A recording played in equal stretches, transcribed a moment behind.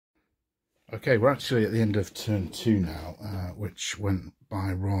Okay, we're actually at the end of turn 2 now, which went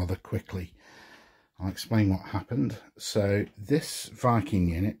by rather quickly. I'll explain what happened. So this Viking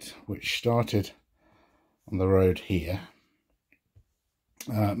unit, which started on the road here,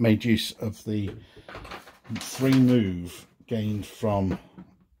 made use of the free move gained from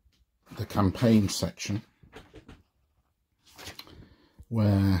the campaign section,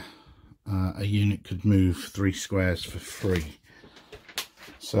 where a unit could move 3 squares for free.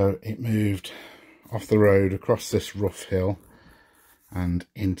 So it moved off the road across this rough hill and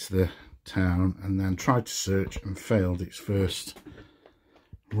into the town, and then tried to search and failed its first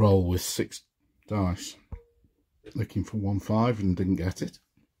roll with 6 dice, looking for 1-5, and didn't get it.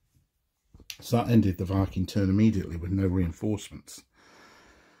 So that ended the Viking turn immediately with no reinforcements.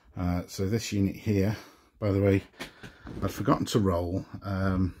 So this unit here, by the way, I'd forgotten to roll.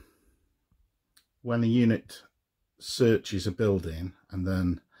 When a unit searches a building, and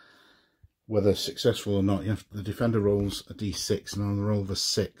then whether successful or not, the defender rolls a d6, and on the roll of a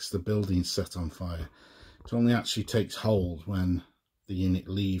 6 the building's set on fire. It only actually takes hold when the unit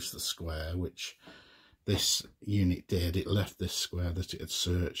leaves the square, which this unit did. It left this square that it had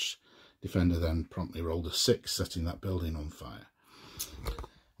searched. Defender then promptly rolled a 6, setting that building on fire.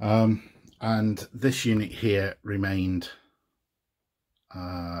 And this unit here remained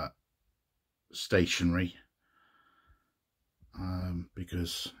stationary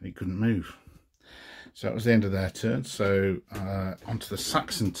because it couldn't move. So that was the end of their turn. So onto the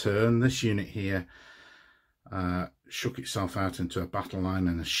Saxon turn. This unit here shook itself out into a battle line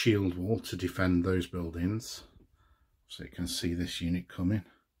and a shield wall to defend those buildings. So you can see this unit coming.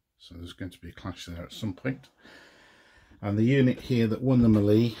 So there's going to be a clash there at some point. And the unit here that won the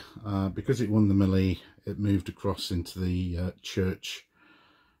melee, because it won the melee, it moved across into the church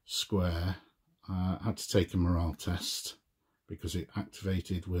square. Had to take a morale test because it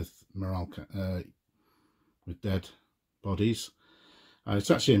activated with morale with dead bodies.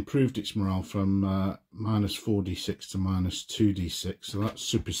 It's actually improved its morale from -4d6 to -2d6, so that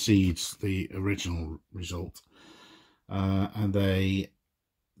supersedes the original result. And they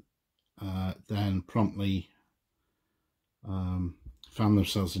then promptly found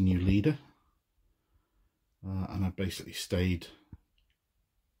themselves a new leader, and I basically stayed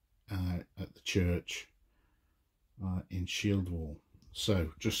at the church in shield wall.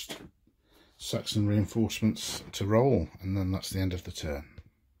 So just Saxon reinforcements to roll, and then that's the end of the turn.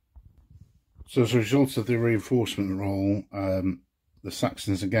 So as a result of the reinforcement roll, the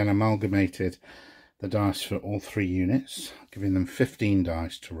Saxons again amalgamated the dice for all 3 units, giving them 15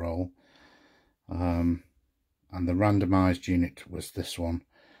 dice to roll. And the randomised unit was this one,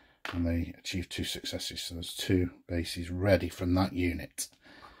 and they achieved 2 successes. So there's 2 bases ready from that unit,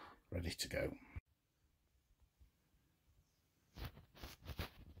 ready to go.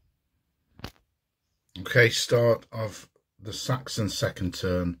 Okay, start of the Saxon second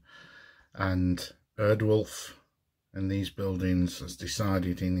turn, and Erdwulf in these buildings has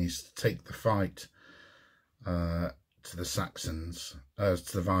decided he needs to take the fight to the Saxons,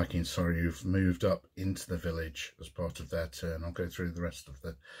 to the Vikings, sorry, who've moved up into the village as part of their turn. I'll go through the rest of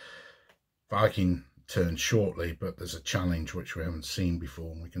the Viking turn shortly, but there's a challenge which we haven't seen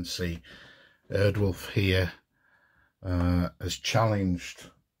before, and we can see Erdwulf here has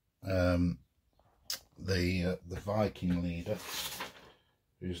challenged the Viking leader,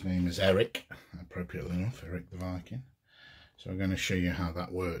 whose name is Eric, appropriately enough, Eric the Viking. So I'm going to show you how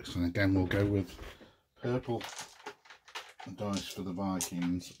that works, and again we'll go with purple dice for the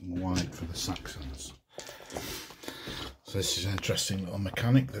Vikings and white for the Saxons. So this is an interesting little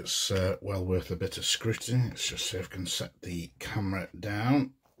mechanic that's well worth a bit of scrutiny. Let's just see if I can set the camera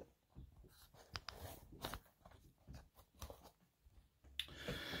down.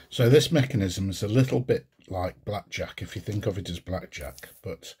 So this mechanism is a little bit like blackjack, if you think of it as blackjack,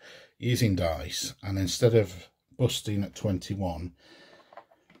 but using dice, and instead of busting at 21,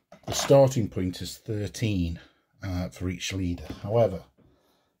 the starting point is 13 for each leader. However,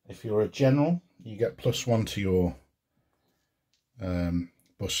 if you're a general, you get +1 to your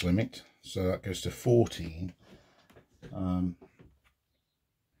bus limit, so that goes to 14, and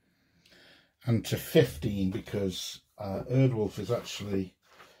to 15 because Erdwulf is actually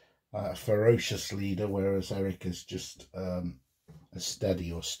a ferocious leader, whereas Eric is just a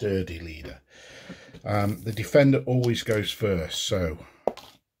steady or sturdy leader. The defender always goes first, so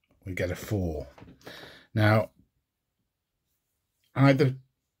we get a 4. Now, either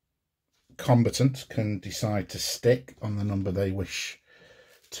combatant can decide to stick on the number they wish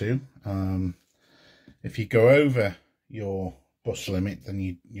to. If you go over your bus limit,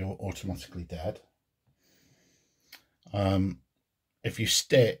 then you're automatically dead. If you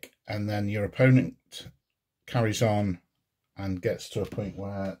stick and then your opponent carries on and gets to a point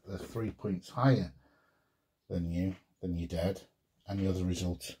where they're 3 points higher than you're dead, and the other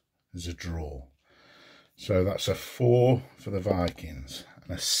result is a draw. So that's a 4 for the Vikings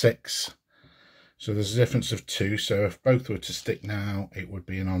and a 6. So there's a difference of 2. So if both were to stick now, it would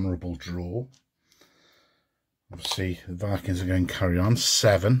be an honourable draw. Obviously, the Vikings are going to carry on.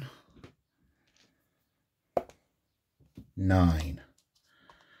 7, 9.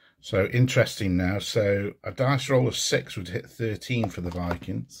 So interesting now. So a dice roll of 6 would hit 13 for the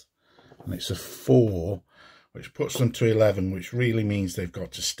Vikings, and it's a 4, which puts them to 11, which really means they've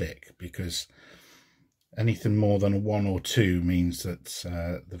got to stick, because anything more than a 1 or 2 means that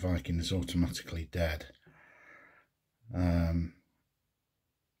the Viking is automatically dead.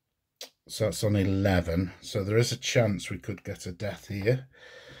 So that's on 11. So there is a chance we could get a death here.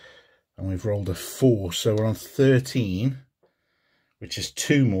 And we've rolled a 4. So we're on 13, which is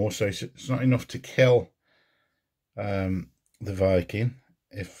 2 more. So it's not enough to kill the Viking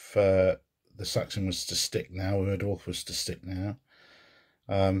if the Saxon was to stick now, Erdwulf was to stick now.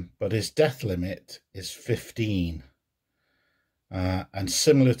 But his death limit is 15. And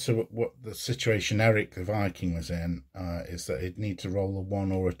similar to what the situation Eric the Viking was in, is that he'd need to roll a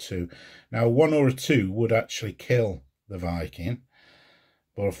 1 or a 2. Now, a 1 or a 2 would actually kill the Viking,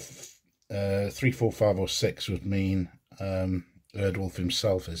 but 3, 4, 5 or 6 would mean Erdwulf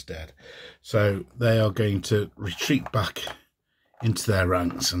himself is dead. So they are going to retreat back into their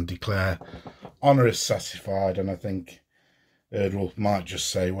ranks and declare honour is satisfied, and I think Erdwulf might just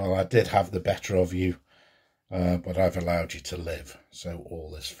say, well, I did have the better of you, but I've allowed you to live, so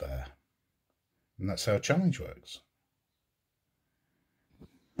all is fair. And that's how a challenge works.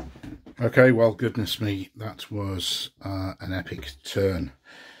 Okay, well, goodness me, that was an epic turn.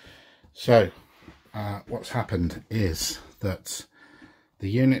 So, what's happened is that the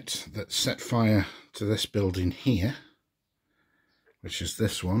unit that set fire to this building here, which is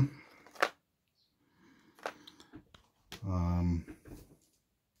this one,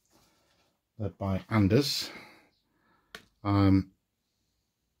 led by Anders,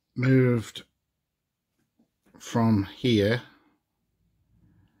 moved from here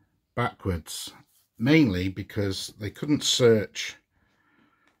backwards, mainly because they couldn't search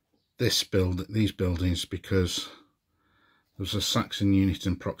these buildings because there was a Saxon unit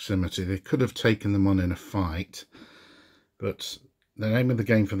in proximity. They could have taken them on in a fight, but the name of the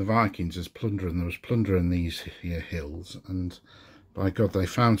game for the Vikings is plunder, and there was plunder in these here hills, and by God they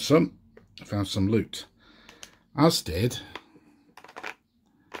found some loot, as did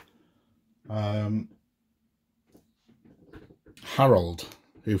Harold,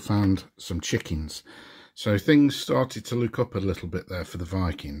 who found some chickens. So things started to look up a little bit there for the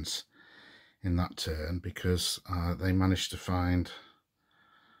Vikings in that turn, because they managed to find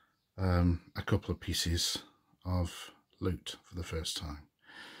a couple of pieces of loot for the first time.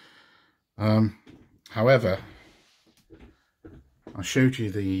 However, I showed you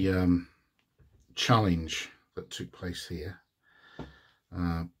the challenge that took place here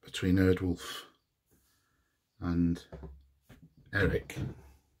between Erdwulf and Eric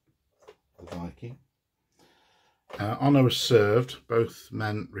the Viking. Honour was served. Both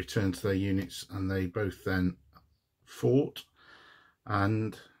men returned to their units, and they both then fought,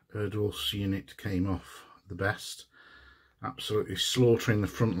 and Erdwulf's unit came off the best, absolutely slaughtering the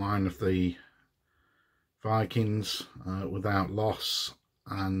front line of the Vikings without loss,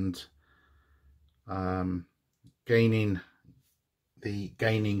 and gaining the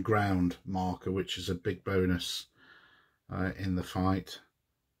gaining ground marker, which is a big bonus in the fight,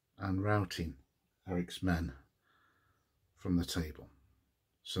 and routing Eric's men from the table.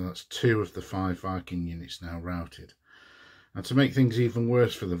 So that's 2 of the 5 Viking units now routed. And to make things even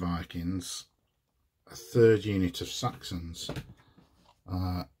worse for the Vikings, a 3rd unit of Saxons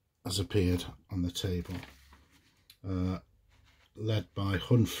has appeared on the table, led by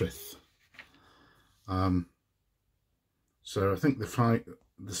Hunfrith. So I think the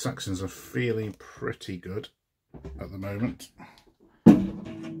Saxons are feeling pretty good at the moment.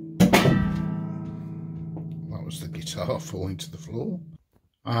 That was the guitar falling to the floor.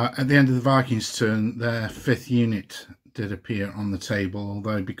 At the end of the Vikings' turn, their 5th unit did appear on the table,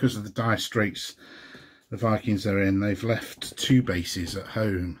 although because of the dire straits the Vikings are in, they've left 2 bases at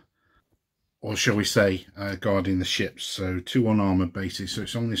home, or shall we say guarding the ships, so 2 unarmoured bases, so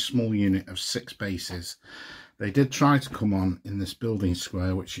it's only a small unit of 6 bases. They did try to come on in this building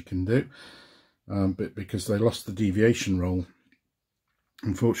square, which you can do, but because they lost the deviation roll,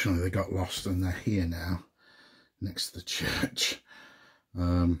 unfortunately they got lost, and they're here now next to the church.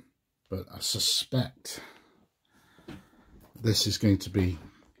 But I suspect this is going to be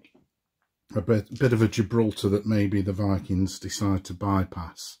a bit of a Gibraltar that maybe the Vikings decide to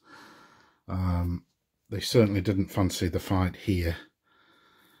bypass. They certainly didn't fancy the fight here,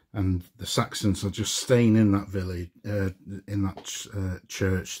 and the Saxons are just staying in that village, in that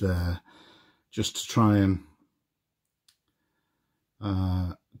church there, just to try and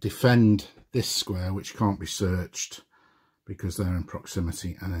defend this square, which can't be searched because they're in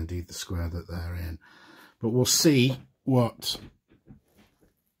proximity, and indeed the square that they're in. But we'll see what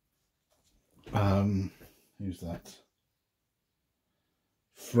who's that?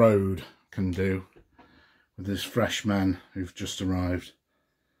 Frode can do with his fresh men who've just arrived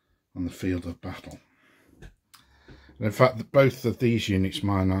on the field of battle. And in fact, both of these units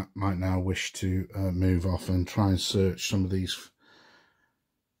might now wish to move off and try and search some of these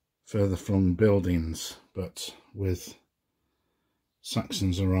further flung buildings, but with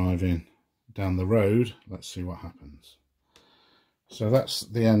Saxons arriving down the road, let's see what happens. So that's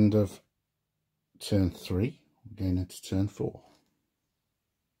the end of turn 3. We're going into turn 4.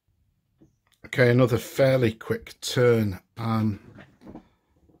 Okay, another fairly quick turn.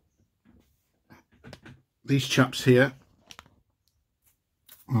 These chaps here,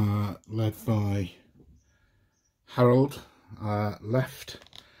 led by Harold, left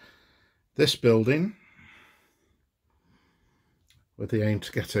this building with the aim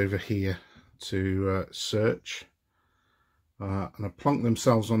to get over here to search, and have plonked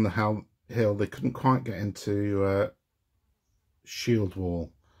themselves on the hill. They couldn't quite get into shield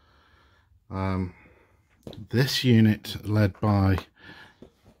wall. This unit, led by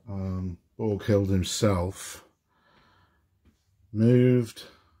Borghild himself, moved,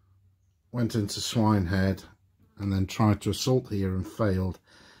 went into Swinehead, and then tried to assault here and failed,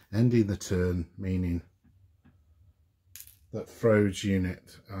 ending the turn, meaning that Frode's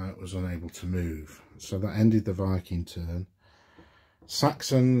unit was unable to move. So that ended the Viking turn.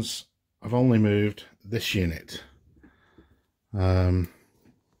 Saxons have only moved this unit. Who's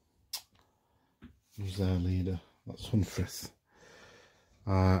their leader? That's Hunfrith.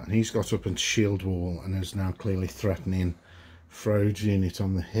 And he's got up into shield wall and is now clearly threatening Frode's unit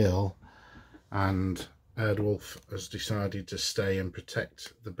on the hill. And Eardwulf has decided to stay and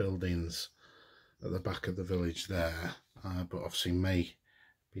protect the buildings at the back of the village there, but obviously may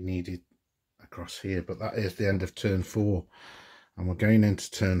be needed across here. But that is the end of turn 4, and we're going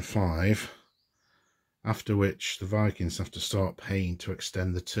into turn 5, after which the Vikings have to start paying to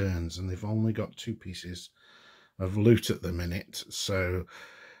extend the turns, and they've only got 2 pieces of loot at the minute, so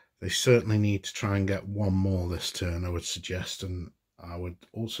they certainly need to try and get 1 more this turn, I would suggest. And I would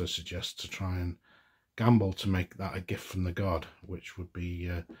also suggest to try and gamble to make that a gift from the god, which would be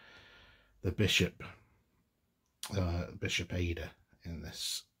the Bishop Ada in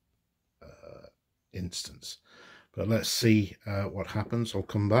this instance. But let's see what happens. I'll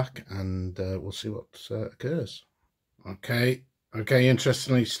come back and we'll see what occurs. Okay,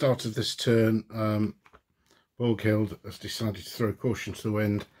 interestingly, start of this turn, Borghild has decided to throw caution to the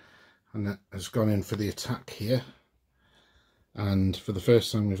wind and has gone in for the attack here. And for the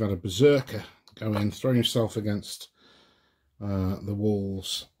first time, we've had a berserker go in, throw himself against the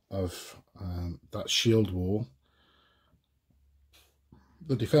walls of that shield wall.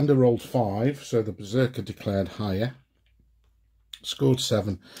 The defender rolled 5, so the berserker declared higher, scored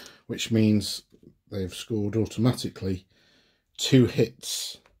 7, which means they've scored automatically 2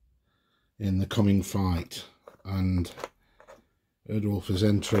 hits in the coming fight, and Eardwulf is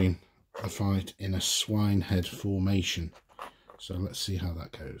entering the fight in a Swinehead formation. So let's see how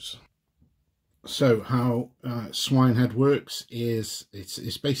that goes. So how Swinehead works is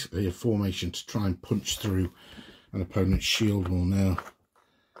it's basically a formation to try and punch through an opponent's shield wall. Now,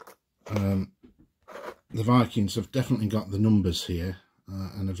 the Vikings have definitely got the numbers here,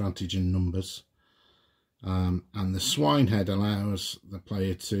 an advantage in numbers, and the Swinehead allows the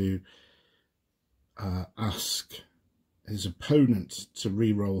player to ask his opponent to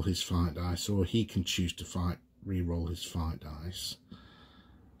re-roll his fight dice, or he can choose to re-roll his fight dice,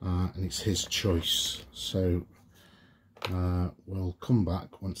 and it's his choice. So we'll come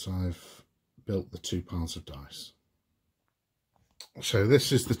back once I've built the 2 piles of dice. So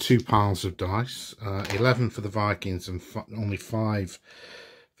this is the 2 piles of dice, 11 for the Vikings and only 5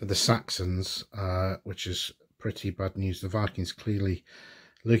 for the Saxons, which is pretty bad news. The Vikings clearly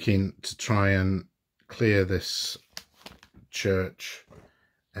looking to try and clear this church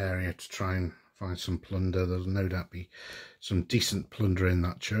area to try and find some plunder. There'll no doubt be some decent plunder in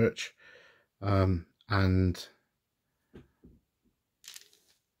that church, and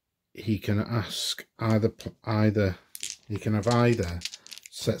he can ask he can have either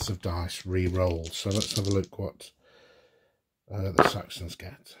sets of dice re-rolled. So let's have a look what the Saxons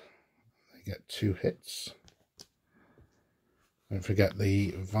get. They get 2 hits. Don't forget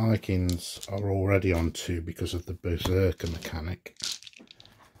the Vikings are already on 2 because of the Berserker mechanic.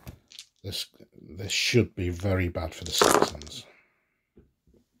 This should be very bad for the Saxons.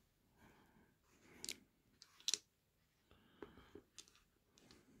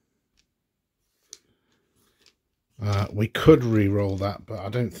 We could re-roll that, but I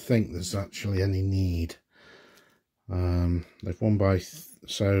don't think there's actually any need. They've won by...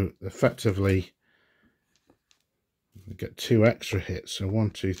 so effectively we get 2 extra hits. So 1,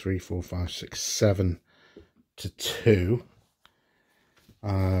 2, 3, 4, 5, 6, 7 to 2.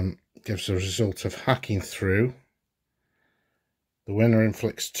 Gives a result of hacking through. The winner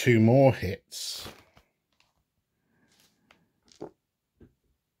inflicts 2 more hits.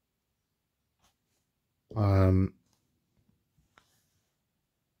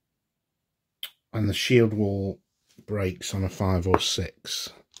 And the shield wall breaks on a 5 or 6.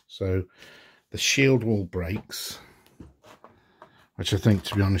 So the shield wall breaks, which I think,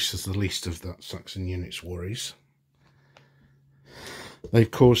 to be honest, is the least of that Saxon unit's worries. They've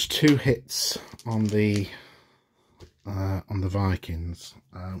caused 2 hits on the Vikings,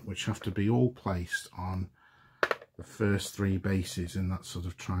 which have to be all placed on the first 3 bases in that sort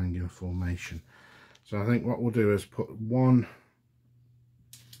of triangular formation. So I think what we'll do is put 1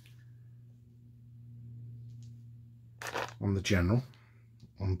 on the general,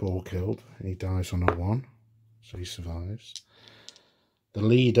 on Borkhild. He dies on a 1, so he survives. The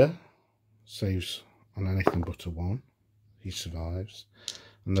leader saves on anything but a 1. He survives.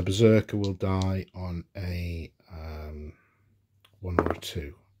 And the Berserker will die on a 1 or a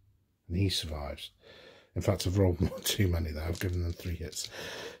 2. And he survives. In fact, I've rolled too many there. I've given them 3 hits.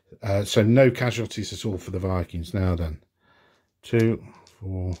 So no casualties at all for the Vikings. Now then. 2,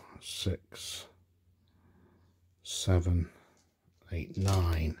 4, 6, 7, 8,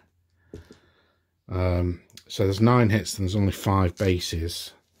 9. So there's 9 hits and there's only 5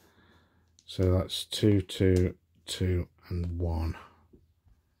 bases. So that's 2, 2, 2 and 1.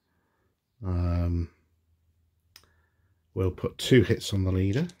 We'll put 2 hits on the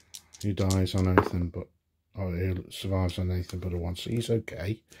leader, who dies on anything but, or he survives on anything but a 1, so he's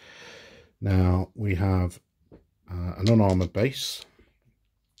okay. Now we have an unarmoured base.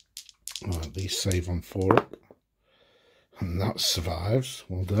 These save on 4 up, and that survives.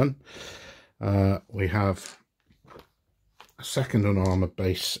 Well done. We have a second unarmoured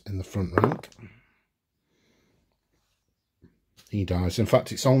base in the front rank. He dies. In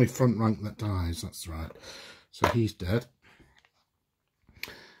fact, it's only front rank that dies. That's right. So he's dead.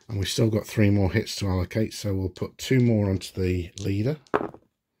 And we've still got 3 more hits to allocate. So we'll put 2 more onto the leader.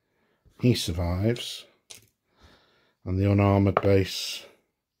 He survives. And the unarmoured base,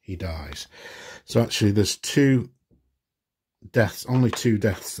 he dies. So actually there's 2 deaths, only 2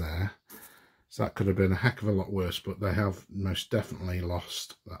 deaths there. So that could have been a heck of a lot worse, but they have most definitely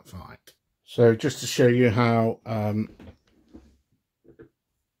lost that fight. So just to show you how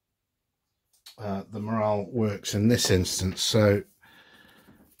the morale works in this instance. So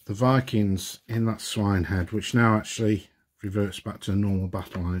the Vikings in that swine head, which now actually reverts back to a normal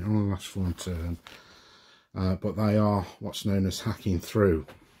battle line, only lasts for 1 turn, but they are what's known as hacking through.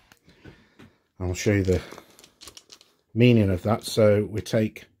 I'll show you the meaning of that. So we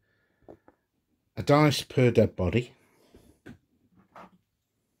take a dice per dead body.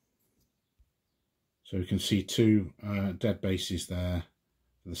 So we can see 2 dead bases there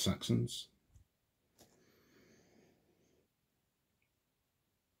for the Saxons.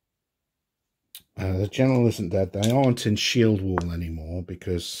 The general isn't dead. They aren't in shield wall anymore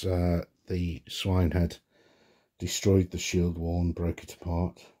because the swine had destroyed the shield wall and broke it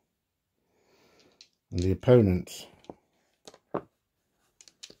apart. And the opponent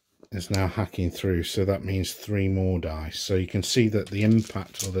is now hacking through, so that means 3 more dice. So you can see that the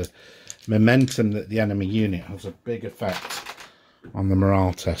impact or the momentum that the enemy unit has a big effect on the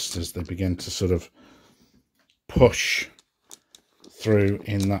morale test as they begin to sort of push through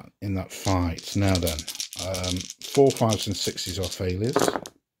in that fight. Now then, 4, 5s and 6s are failures,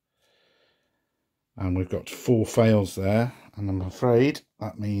 and we've got 4 fails there, and I'm afraid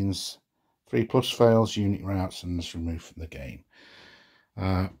that means 3+ fails, unit routes, and is removed from the game.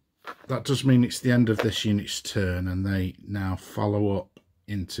 That does mean it's the end of this unit's turn, and they now follow up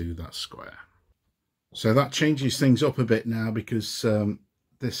into that square. So that changes things up a bit now, because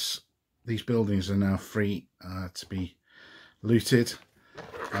these buildings are now free to be looted.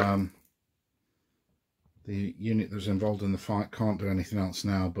 The unit that was involved in the fight can't do anything else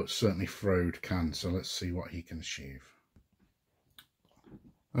now, but certainly Frode can, so let's see what he can achieve.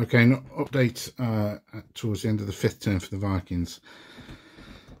 Okay, an update towards the end of the 5th turn for the Vikings.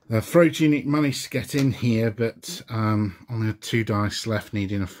 The throat unit managed to get in here, but only had 2 dice left,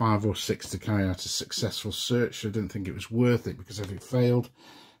 needing a 5 or 6 to carry out a successful search. I didn't think it was worth it, because if it failed,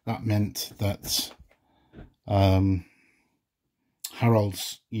 that meant that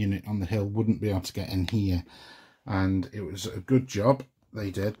Harold's unit on the hill wouldn't be able to get in here. And it was a good job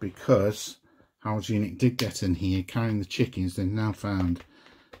they did, because Harold's unit did get in here carrying the chickens. They've now found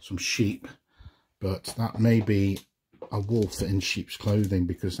some sheep, but that may be a wolf in sheep's clothing,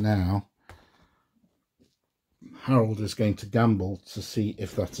 because now Harold is going to gamble to see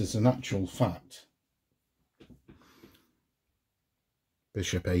if that is an actual fact.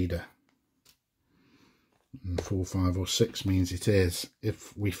 Bishop Ada. And 4, 5 or 6 means it is.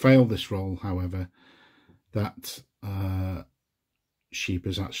 If we fail this roll, however, that sheep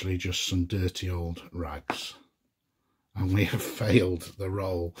is actually just some dirty old rags, and we have failed the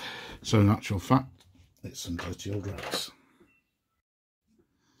roll. So in actual fact, it's some dirty old rags.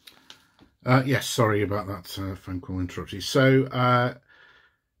 Yes, sorry about that phone call interrupted. So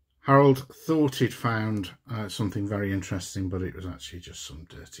Harold thought he'd found something very interesting, but it was actually just some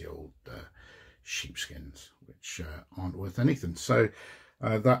dirty old sheepskins, which aren't worth anything. So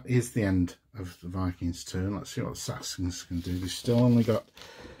that is the end of the Vikings' turn. Let's see what the Saxons can do. They've still only got,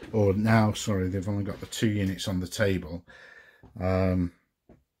 or now, sorry, they've only got the 2 units on the table.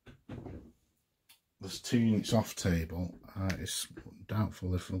 There's 2 units off table. It's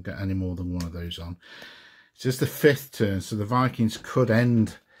doubtful if we'll get any more than one of those on. It's just the 5th turn, so the Vikings could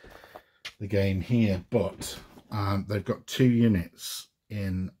end the game here, but they've got 2 units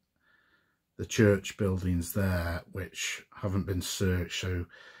in the church buildings there which haven't been searched, so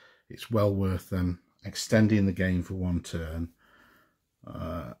it's well worth them extending the game for 1 turn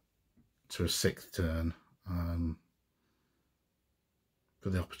to a 6th turn for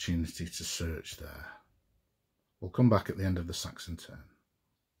the opportunity to search there. We'll come back at the end of the Saxon turn.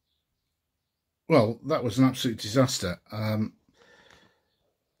 Well, that was an absolute disaster.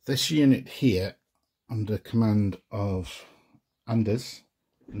 This unit here, under command of Anders,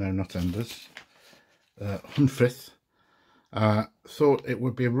 no, not Anders, Hunfrith, thought it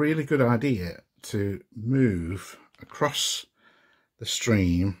would be a really good idea to move across the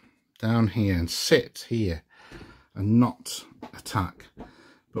stream down here and sit here and not attack.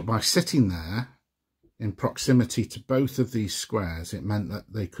 But by sitting there in proximity to both of these squares, it meant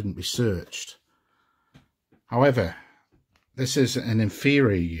that they couldn't be searched. However, this is an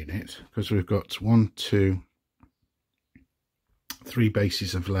inferior unit, because we've got 1, 2, 3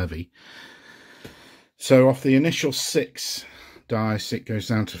 bases of levy. So off the initial 6 dice, it goes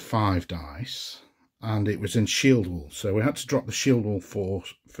down to 5 dice, and it was in shield wall. So we had to drop the shield wall 4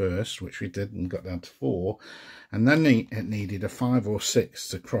 first, which we did, and got down to 4. And then it needed a 5 or 6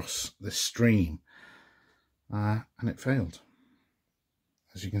 to cross this stream. And it failed,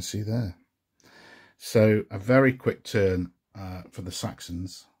 as you can see there. So a very quick turn for the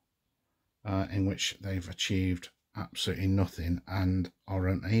Saxons, in which they've achieved absolutely nothing and are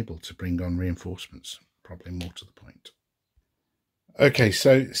unable to bring on reinforcements, probably more to the point. Okay,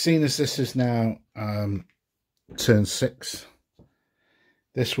 so seeing as this is now turn 6,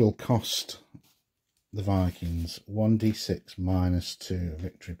 this will cost the Vikings 1d6 minus 2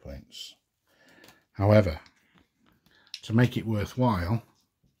 victory points. However, to make it worthwhile,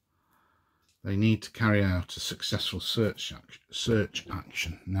 they need to carry out a successful search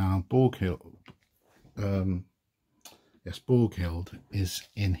action. Now, Borghild is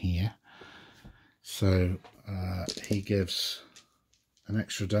in here, so he gives an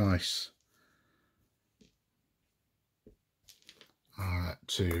extra dice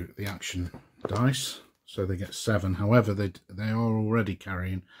to the action dice, so they get 7. However, they are already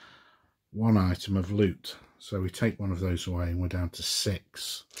carrying 1 item of loot, so we take one of those away and we're down to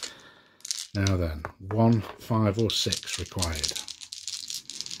 6. Now then, 1, 5 or 6 required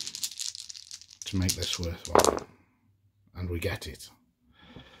to make this worthwhile, and we get it.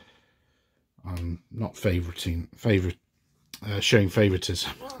 I'm not showing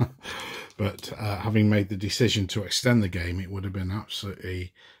favouritism, but having made the decision to extend the game, it would have been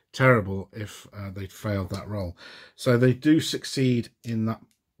absolutely terrible if they'd failed that roll. So they do succeed in that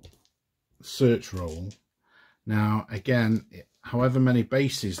search roll. Now again, however many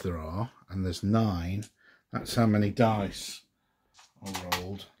bases there are, and there's 9, that's how many dice are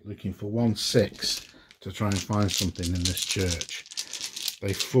rolled, looking for 1 6 to try and find something in this church.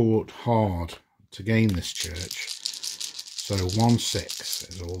 They fought hard to gain this church, so 1 6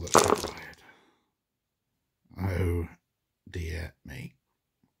 is all that's required. Oh dear me.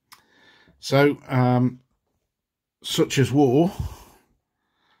 So such as war.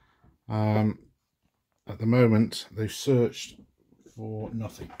 At the moment, they've searched for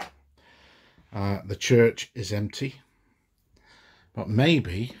nothing. The church is empty, but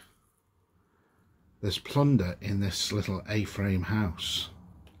maybe there's plunder in this little A-frame house.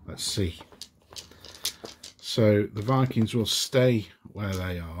 Let's see. So the Vikings will stay where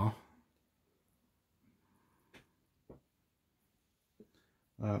they are.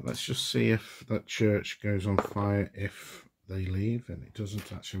 Let's just see if that church goes on fire if they leave, and it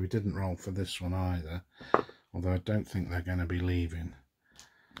doesn't actually. We didn't roll for this one either, although I don't think they're going to be leaving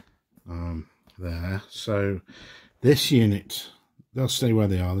there. So this unit, they'll stay where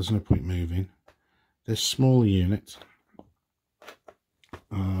they are. There's no point moving. This smaller unit,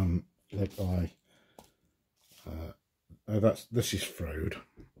 led by this is Frode.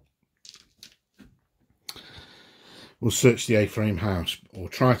 We'll search the A-frame house, or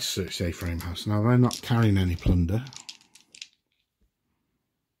try to search the A-frame house. Now, they're not carrying any plunder.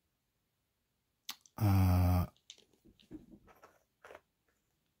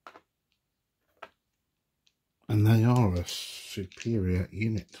 And they are a superior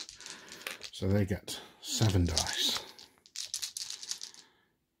unit. So they get 7 dice.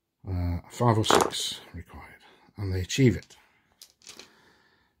 5 or 6 required. And they achieve it.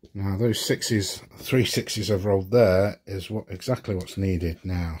 Now those 6s, 3 6s I've rolled there is exactly what's needed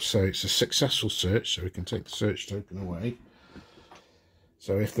now. So it's a successful search, so we can take the search token away.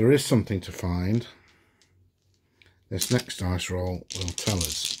 So if there is something to find, this next dice roll will tell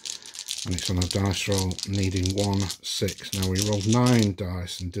us. And it's on a dice roll needing 1 6. Now we rolled 9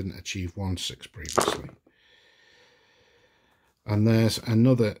 dice and didn't achieve 1 6 previously. And there's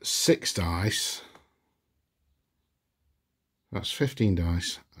another 6 dice. That's 15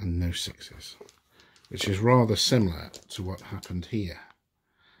 dice and no 6s, which is rather similar to what happened here,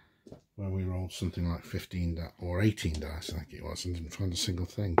 where we rolled something like 15 or 18 dice, I think it was, and didn't find a single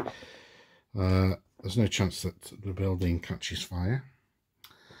thing. There's no chance that the building catches fire.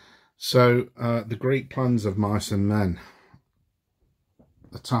 So the great plans of mice and men.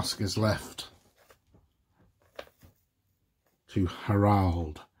 The task is left to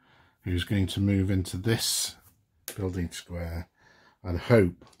Harald, who's going to move into this building square and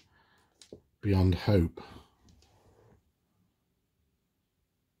hope beyond hope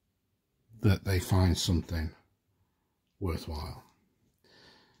that they find something worthwhile.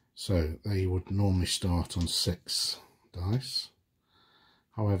 So they would normally start on 6 dice.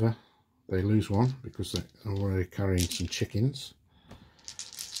 However, they lose 1 because they're already carrying some chickens.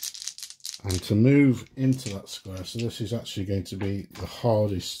 And to move into that square, so this is actually going to be the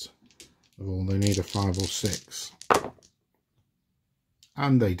hardest of all. They need a 5 or 6.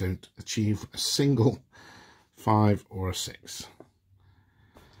 And they don't achieve a single 5 or a 6.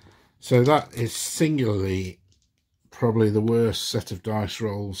 So that is singularly probably the worst set of dice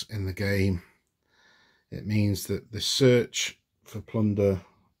rolls in the game. It means that the search for plunder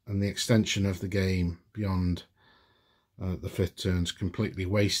and the extension of the game beyond the 5th turn is completely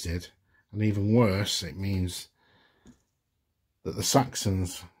wasted. And even worse, it means that the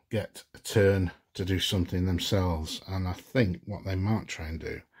Saxons get a turn to do something themselves. And I think what they might try and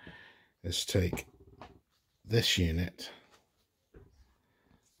do is take this unit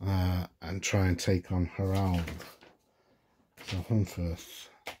and try and take on Harald. So Hunferth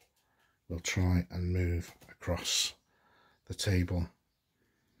will try and move across the table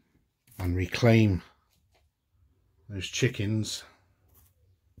and reclaim those chickens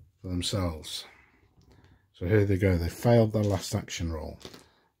for themselves. So here they go. They failed their last action roll.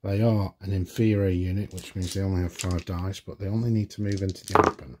 They are an inferior unit, which means they only have 5 dice, but they only need to move into the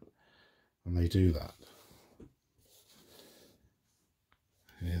open, and they do that.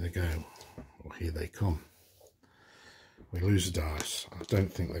 Here they go, or here they come. We lose a dice. I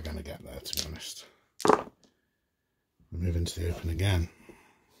don't think they're going to get there, to be honest. We move into the open again.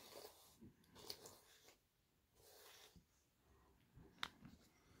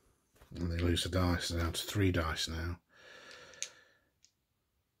 And they lose a dice. They're down to 3 dice now.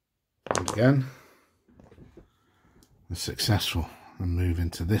 And again, they're successful and move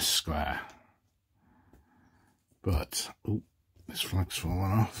into this square. But, oh, this flag's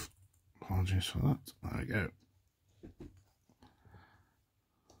fallen off. Apologies for that. There we go.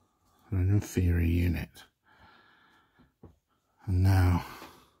 They're an inferior unit. And now,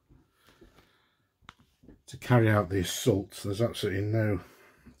 to carry out the assault, there's absolutely no...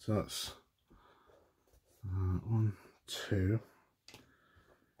 So that's 1, 2.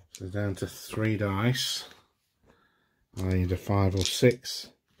 So down to 3 dice. I need a 5 or 6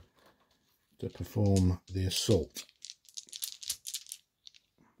 to perform the assault.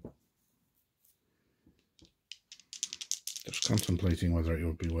 Just contemplating whether it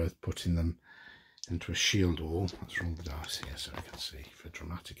would be worth putting them into a shield wall. Let's roll the dice here so we can see for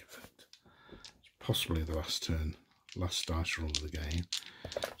dramatic effect. It's possibly the last turn, last dice roll of the game.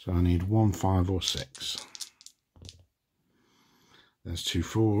 So I need 1, 5 or 6. There's 2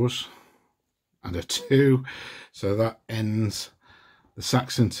 4s and a 2. So that ends the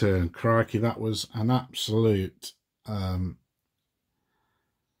Saxon turn. Crikey, that was an absolute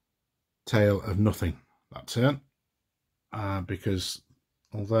tale of nothing, that turn. Because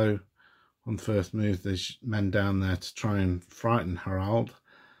although on the first move there's men down there to try and frighten Harald,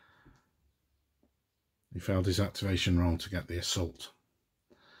 he failed his activation roll to get the assault.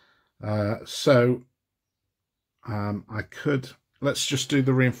 Let's just do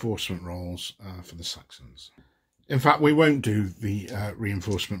the reinforcement rolls for the Saxons. In fact, we won't do the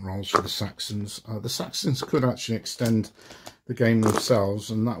reinforcement rolls for the Saxons. The Saxons could actually extend the game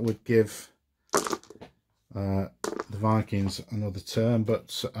themselves, and that would give the Vikings another turn,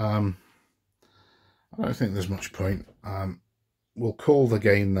 but I don't think there's much point. We'll call the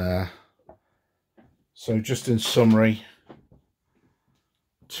game there. So just in summary,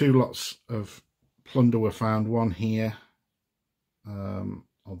 2 lots of plunder were found, one here,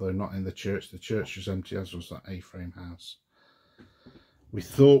 although not in the church. The church was empty, as was that A-frame house. We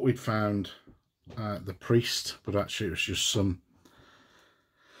thought we'd found the priest, but actually it was just some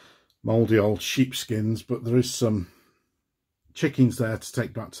mouldy old sheepskins, but there is some chickens there to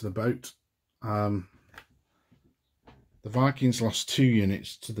take back to the boat. The Vikings lost 2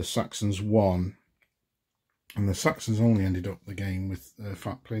 units to the Saxons 1, and the Saxons only ended up the game with,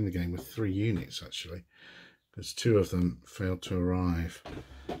 playing the game with 3 units actually, because 2 of them failed to arrive.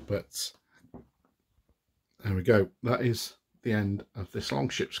 But there we go. That is the end of this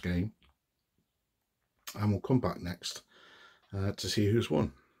Longships game, and we'll come back next to see who's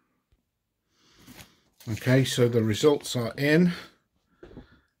won. Okay, so the results are in,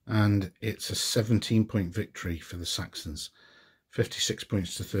 and it's a 17-point victory for the Saxons, 56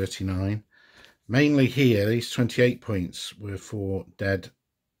 points to 39. Mainly here, these 28 points were for dead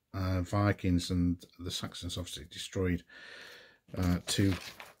Vikings, and the Saxons obviously destroyed 2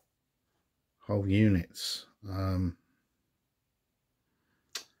 whole units.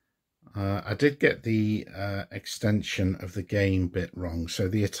 I did get the extension of the game bit wrong, so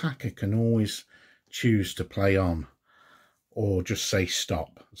the attacker can always choose to play on or just say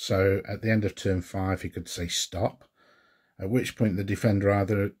stop. So at the end of turn 5 he could say stop, at which point the defender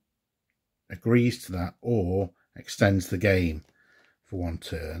either agrees to that or extends the game for 1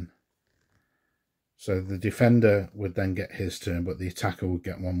 turn. So the defender would then get his turn, but the attacker would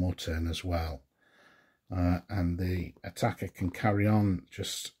get 1 more turn as well. And the attacker can carry on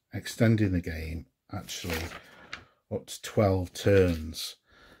just extending the game actually up to 12 turns.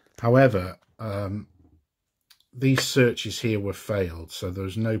 However, these searches here were failed, so there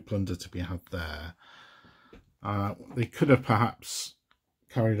was no plunder to be had there. They could have perhaps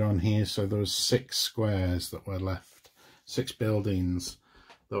carried on here, so there was 6 squares that were left, 6 buildings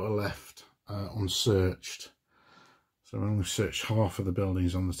that were left unsearched. So we only searched half of the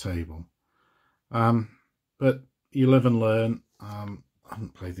buildings on the table. But you live and learn. I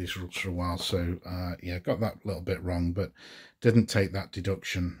haven't played these rules for a while, so yeah, got that little bit wrong, but didn't take that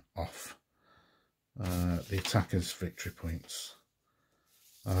deduction off the attacker's victory points.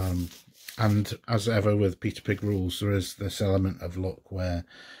 And as ever with Peter Pig rules, there is this element of luck where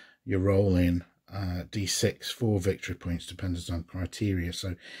you're rolling d6 for victory points dependent on criteria.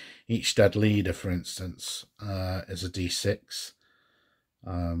 So each dead leader, for instance, is a d6,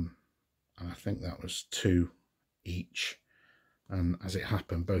 and I think that was 2 each, and as it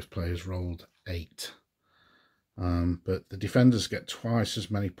happened both players rolled 8, but the defenders get twice as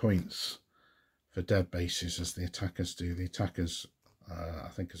many points for dead bases as the attackers do. The attackers, I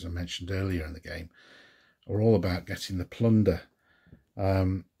think as I mentioned earlier in the game, are all about getting the plunder,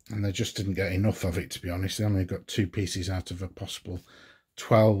 and they just didn't get enough of it, to be honest. They only got 2 pieces out of a possible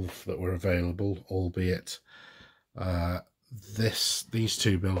 12 that were available, albeit these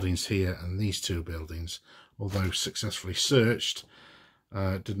 2 buildings here and these 2 buildings, although successfully searched,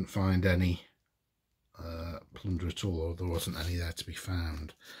 didn't find any plunder at all, or there wasn't any there to be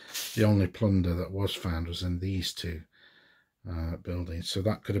found. The only plunder that was found was in these 2 buildings, so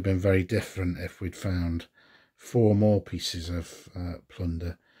that could have been very different if we'd found 4 more pieces of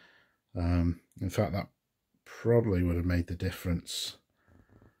plunder. In fact, that probably would have made the difference.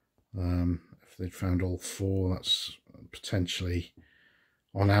 If they'd found all 4, that's potentially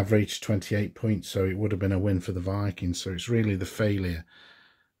on average 28 points, so it would have been a win for the Vikings. So it's really the failure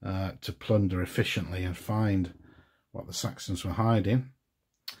to plunder efficiently and find what the Saxons were hiding.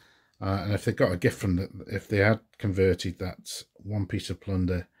 And if they got a gift from if they had converted that 1 piece of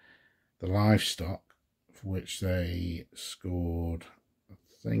plunder the livestock, for which they scored, I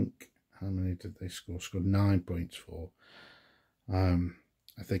think, how many did they score? Scored 9 points for.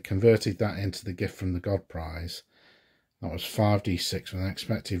 If they converted that into the gift from the God prize, that was 5d6 with an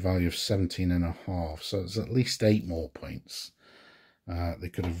expected value of 17.5. So it's at least 8 more points they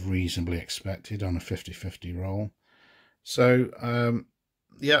could have reasonably expected on a 50-50 roll. So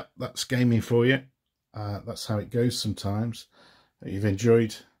yeah, that's gaming for you. That's how it goes sometimes. You've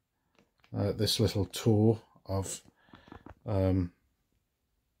enjoyed this little tour of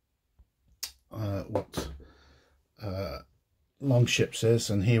what Longships is,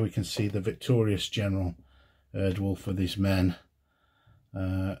 and here we can see the victorious General Erdwulf with his men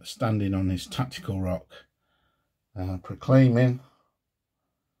standing on his tactical rock, proclaiming,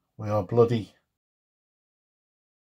 "We are bloody